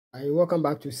Hi, welcome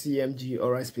back to CMG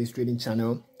Alright Space Trading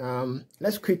Channel.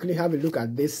 Let's quickly have a look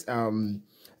at this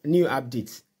new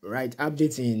update, right?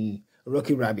 Update in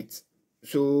Rocky Rabbit.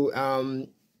 So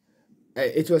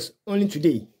it was only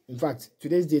today. In fact,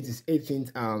 today's date is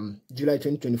 18th July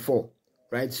 2024,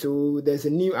 right? So there's a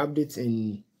new update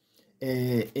in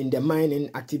the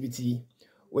mining activity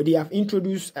where they have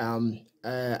introduced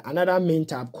another main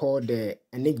tab called the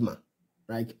Enigma,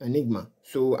 right? Enigma.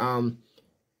 So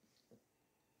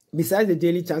besides the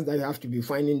daily tasks that you have to be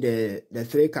finding the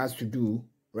three cards to do,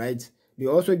 right? They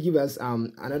also give us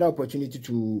another opportunity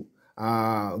to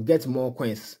get more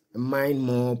coins, mine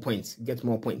more points, get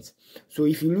more points. So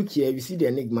if you look here, you see the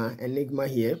Enigma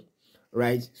here,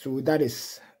 right? So that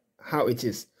is how it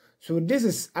is. So this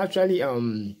is actually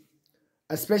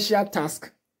a special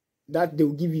task that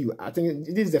they'll give you. I think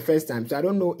this is the first time, so I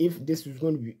don't know if this is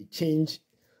going to be changed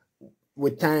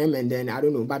with time, and then I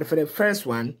don't know. But for the first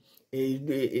one,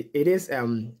 it is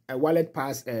a wallet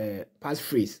pass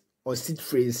phrase or seed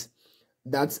phrase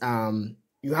that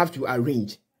you have to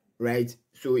arrange, right?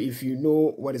 So if you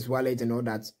know what is wallet and all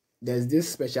that, there's this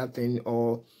special thing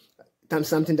or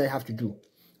something that you have to do,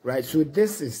 right? So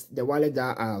this is the wallet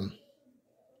that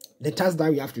the task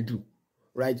that we have to do,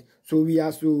 right? So we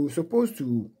are supposed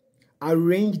to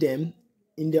arrange them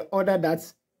in the order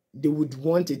that they would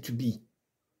want it to be.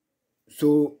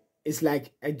 So it's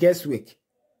like a guesswork,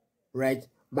 right?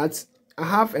 But I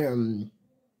have a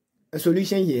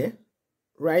solution here,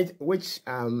 right? Which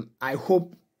I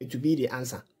hope it will be the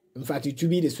answer. In fact, it will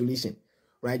be the solution,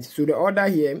 right? So the order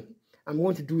here, I'm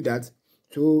going to do that.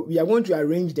 So we are going to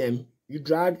arrange them. You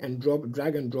drag and drop,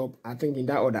 I think in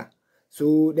that order.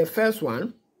 So the first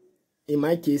one, in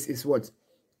my case, is what?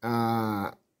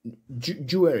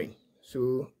 Jewelry.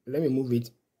 So let me move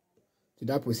it to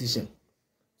that position.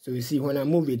 So you see, when I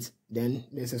move it, then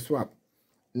there's a swap.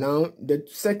 Now the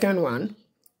second one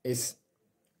is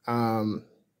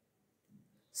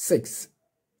 6,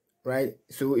 right?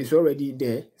 So it's already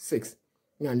there, 6.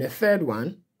 Now the third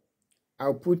one,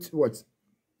 I'll put what?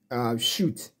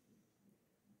 Shoot,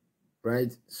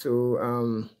 right?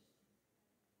 So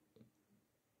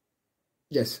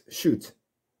yes, shoot.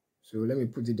 So let me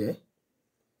put it there.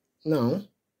 Now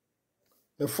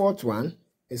the fourth one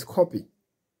is copy.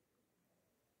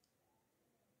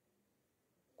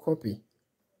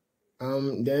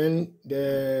 Then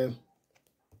the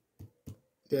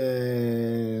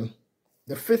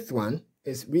fifth one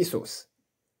is resource,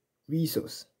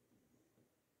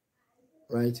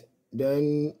 right?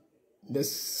 Then the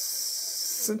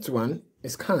sixth one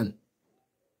is can.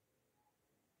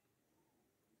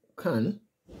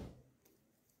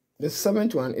 The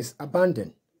seventh one is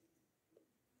abandon.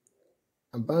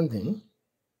 The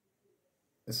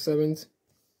seventh.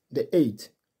 The eighth,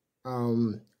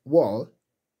 wall.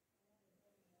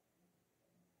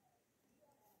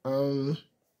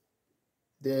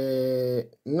 The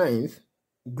ninth,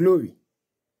 glory.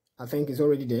 I think it's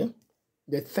already there.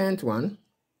 The 10th one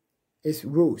is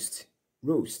roast.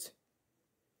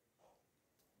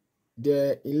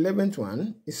 The 11th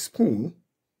one is spoon.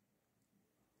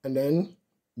 And then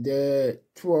the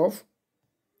 12th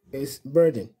is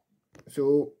burden.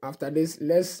 So after this,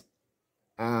 let's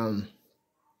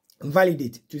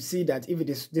validate to see that if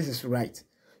this is right.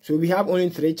 So we have only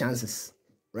 3 chances,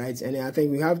 right? And I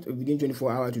think we have within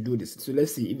 24 hours to do this. So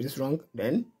let's see if it is wrong.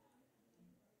 Then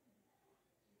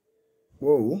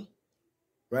whoa,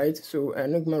 right? So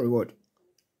Enigma reward.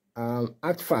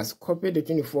 Act fast. Copy the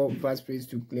 24 fast page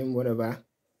to claim whatever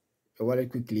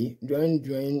wallet quickly.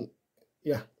 Join.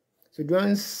 Yeah. So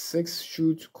join 6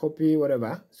 shoot copy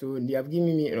whatever. So they have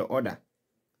given me an order.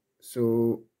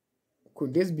 So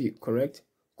could this be correct?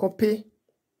 Copy.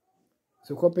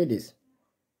 So copy this,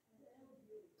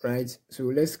 right? So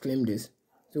let's claim this.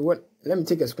 So what? Let me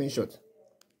take a screenshot.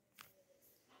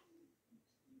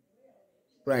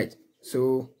 Right.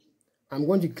 So I'm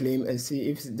going to claim and see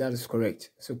if that is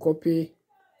correct. So copy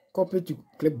to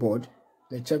clipboard.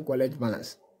 Then check wallet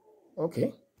balance.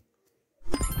 Okay.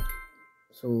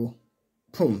 So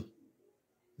boom.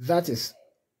 That is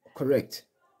correct.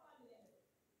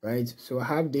 Right. So I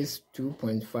have this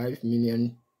 2.5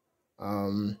 million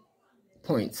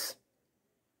points.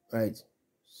 Right.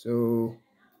 So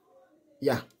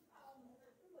yeah.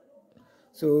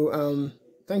 So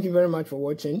thank you very much for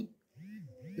watching.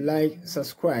 Like,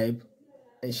 subscribe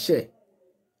and share.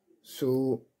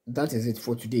 So that is it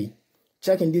for today.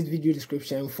 Check in this video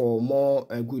description for more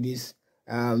goodies,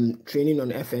 training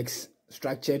on FX,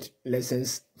 structured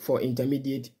lessons for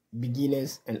intermediate,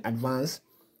 beginners and advanced,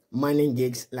 mining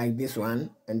gigs like this one,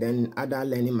 and then other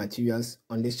learning materials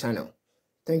on this channel.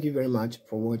 Thank you very much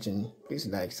for watching. Please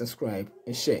like, subscribe,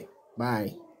 and share.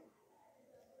 Bye.